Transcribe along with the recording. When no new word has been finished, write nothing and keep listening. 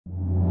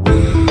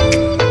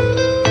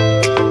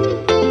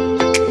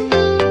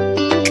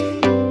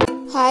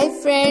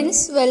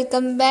friends,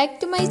 welcome back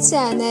to my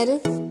channel.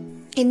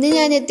 ഇന്ന്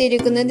ഞാൻ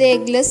എത്തിയിരിക്കുന്നത്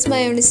എഗ്ലെസ്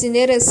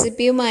മയോണൈസിന്റെ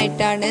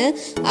റെസിപ്പിയുമായിട്ടാണ്.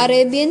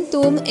 അറേബ്യൻ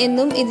തൂം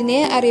എന്നും ഇതിനെ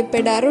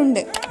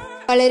അറിയപ്പെടാറുണ്ട്.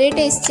 വളരെ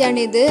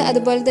ടേസ്റ്റിയാണ് ഇത്.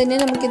 അതുപോലെ തന്നെ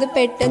നമുക്കിത്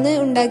പെട്ടെന്ന്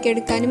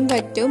ഉണ്ടാക്കിയെടുക്കാനും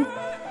പറ്റും.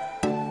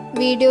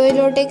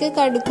 വീഡിയോയിലോട്ടേക്ക്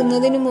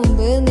കടക്കുന്നതിന്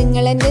മുമ്പ്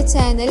നിങ്ങൾ എൻ്റെ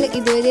ചാനൽ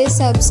ഇതുവരെ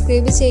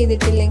സബ്സ്ക്രൈബ്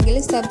ചെയ്തിട്ടില്ലെങ്കിൽ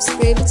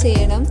സബ്സ്ക്രൈബ്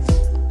ചെയ്യണം.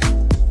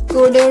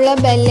 കൂടെയുള്ള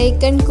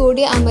ബെല്ലൈക്കൺ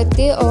കൂടി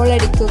അമർത്തി ഓൾ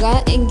അടിക്കുക.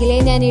 എങ്കിലേ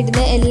ഞാൻ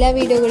ഇടുന്ന എല്ലാ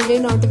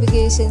വീഡിയോകളുടെയും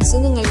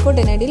നോട്ടിഫിക്കേഷൻസും നിങ്ങൾക്ക്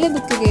ഉടനടി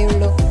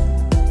ലഭിക്കുകയുള്ളൂ.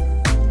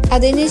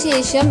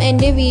 അതിനുശേഷം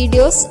എൻ്റെ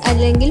വീഡിയോസ്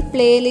അല്ലെങ്കിൽ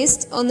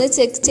പ്ലേലിസ്റ്റ് ഒന്ന്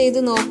ചെക്ക് ചെയ്ത്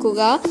നോക്കുക.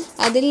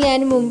 അതിൽ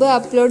ഞാൻ മുമ്പ്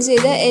അപ്ലോഡ്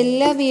ചെയ്ത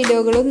എല്ലാ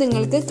വീഡിയോകളും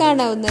നിങ്ങൾക്ക്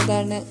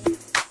കാണാവുന്നതാണ്.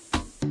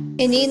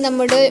 ഇനി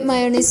നമ്മുടെ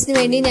മയോണൈസിന്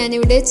വേണ്ടി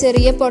ഞാനിവിടെ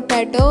ചെറിയ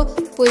പൊട്ടാറ്റോ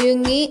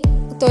പുഴുങ്ങി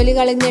തൊലി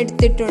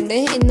കളഞ്ഞെടുത്തിട്ടുണ്ട്.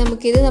 ഇനി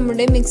നമുക്കിത്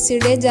നമ്മുടെ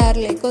മിക്സിയുടെ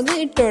ജാറിലേക്ക് ഒന്ന്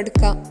ഇട്ട്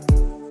കൊടുക്കാം.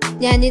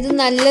 ഞാനിത്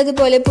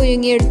നല്ലതുപോലെ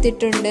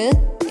പുഴുങ്ങിയെടുത്തിട്ടുണ്ട്.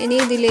 ഇനി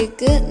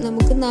ഇതിലേക്ക്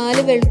നമുക്ക്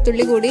 4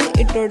 വെളുത്തുള്ളി കൂടി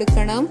ഇട്ട്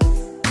കൊടുക്കണം.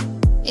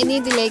 ഇനി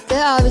ഇതിലേക്ക്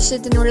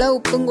ആവശ്യത്തിനുള്ള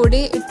ഉപ്പും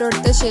കൂടി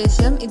ഇട്ടുകൊടുത്ത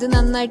ശേഷം ഇത്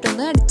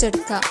നന്നായിട്ടൊന്ന്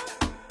അടിച്ചെടുക്കാം.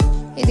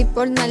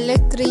 ഇതിപ്പോൾ നല്ല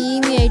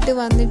ക്രീമി ആയിട്ട്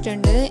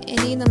വന്നിട്ടുണ്ട്.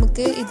 ഇനി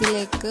നമുക്ക്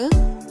ഇതിലേക്ക്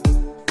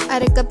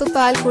 1/2 കപ്പ്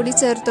പാൽ കൂടി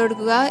ചേർത്ത്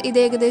കൊടുക്കുക. ഇത്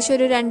ഏകദേശം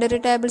ഒരു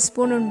 2.5 ടേബിൾ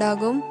സ്പൂൺ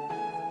ഉണ്ടാകും.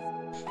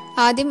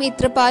 ആദ്യം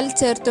ഇത്ര പാൽ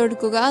ചേർത്ത്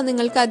കൊടുക്കുക.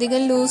 നിങ്ങൾക്ക്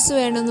അധികം ലൂസ്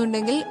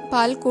വേണമെന്നുണ്ടെങ്കിൽ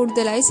പാൽ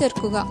കൂടുതലായി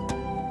ചേർക്കുക.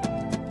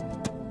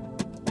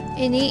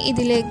 ഇനി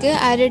ഇതിലേക്ക്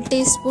 1/2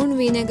 ടീസ്പൂൺ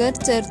വിനെഗർ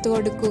ചേർത്ത്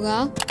കൊടുക്കുക.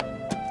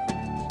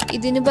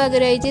 ഇതിനു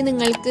പകരമായിട്ട്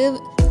നിങ്ങൾക്ക്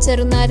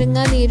ചെറുനാരങ്ങ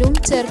നീരും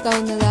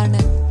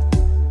ചേർക്കാവുന്നതാണ്.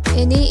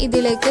 ഇനി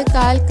ഇതിലേക്ക്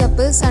 1/4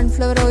 കപ്പ്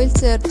സൺഫ്ലവർ ഓയിൽ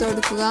ചേർത്ത്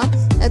കൊടുക്കുക.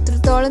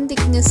 എത്രത്തോളം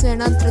തിക്നെസ്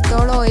വേണം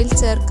അത്രത്തോളം ഓയിൽ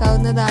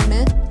ചേർക്കാവുന്നതാണ്.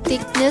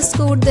 തിക്നെസ്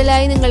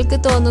കൂടുതലായി നിങ്ങൾക്ക്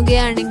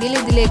തോന്നുകയാണെങ്കിൽ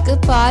ഇതിലേക്ക്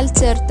പാൽ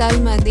ചേർത്താൽ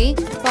മതി.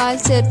 പാൽ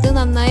ചേർത്ത്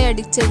നന്നായി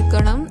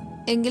അടിച്ചെടുക്കണം.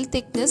 എങ്കിൽ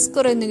തിക്നെസ്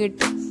കുറഞ്ഞു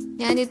കിട്ടും.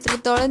 ഞാൻ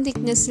ഇത്രത്തോളം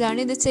തിക്നെസ്സിലാണ്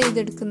ഇത്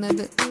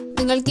ചെയ്തെടുക്കുന്നത്.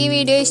 നിങ്ങൾക്ക് ഈ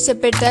വീഡിയോ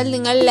ഇഷ്ടപ്പെട്ടാൽ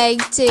നിങ്ങൾ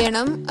ലൈക്ക്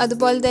ചെയ്യണം.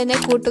 അതുപോലെ തന്നെ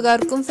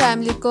കൂട്ടുകാർക്കും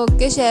ഫാമിലിക്കും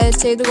ഒക്കെ ഷെയർ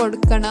ചെയ്ത്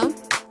കൊടുക്കണം.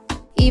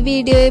 ഈ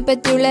വീഡിയോയെ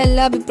പറ്റിയുള്ള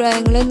എല്ലാ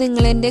അഭിപ്രായങ്ങളും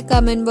നിങ്ങൾ എൻ്റെ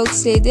കമൻറ്റ്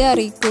ബോക്സിൽ എഴുതി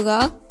അറിയിക്കുക.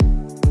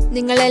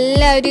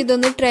 നിങ്ങളെല്ലാവരും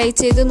ഇതൊന്ന് ട്രൈ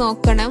ചെയ്ത്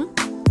നോക്കണം.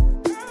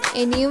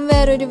 ഇനിയും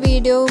വേറൊരു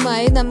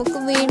വീഡിയോവുമായി നമുക്ക്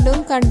വീണ്ടും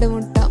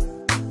കണ്ടുമുട്ടാം.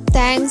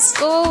 Thanks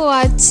for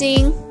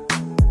watching.